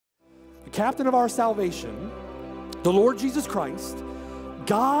the captain of our salvation, the Lord Jesus Christ,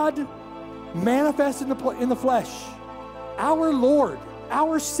 God manifest in the flesh, our Lord,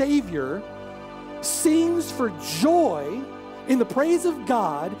 our Savior, sings for joy in the praise of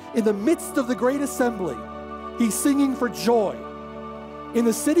God in the midst of the great assembly. He's singing for joy. In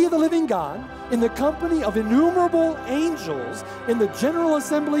the city of the living God, in the company of innumerable angels, in the general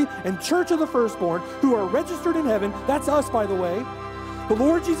assembly and church of the firstborn who are registered in heaven, that's us, by the way, the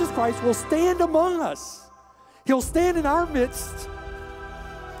Lord Jesus Christ will stand among us. He'll stand in our midst,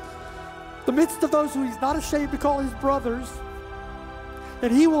 the midst of those who he's not ashamed to call his brothers,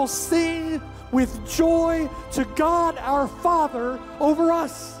 and he will sing with joy to God our Father over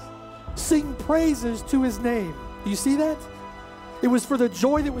us. Sing praises to his name. Do you see that? It was for the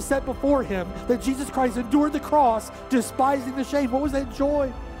joy that was set before him that Jesus Christ endured the cross, despising the shame. What was that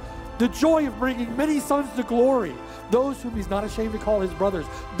joy? The joy of bringing many sons to glory, those whom he's not ashamed to call his brothers,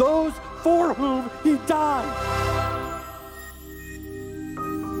 those for whom he died.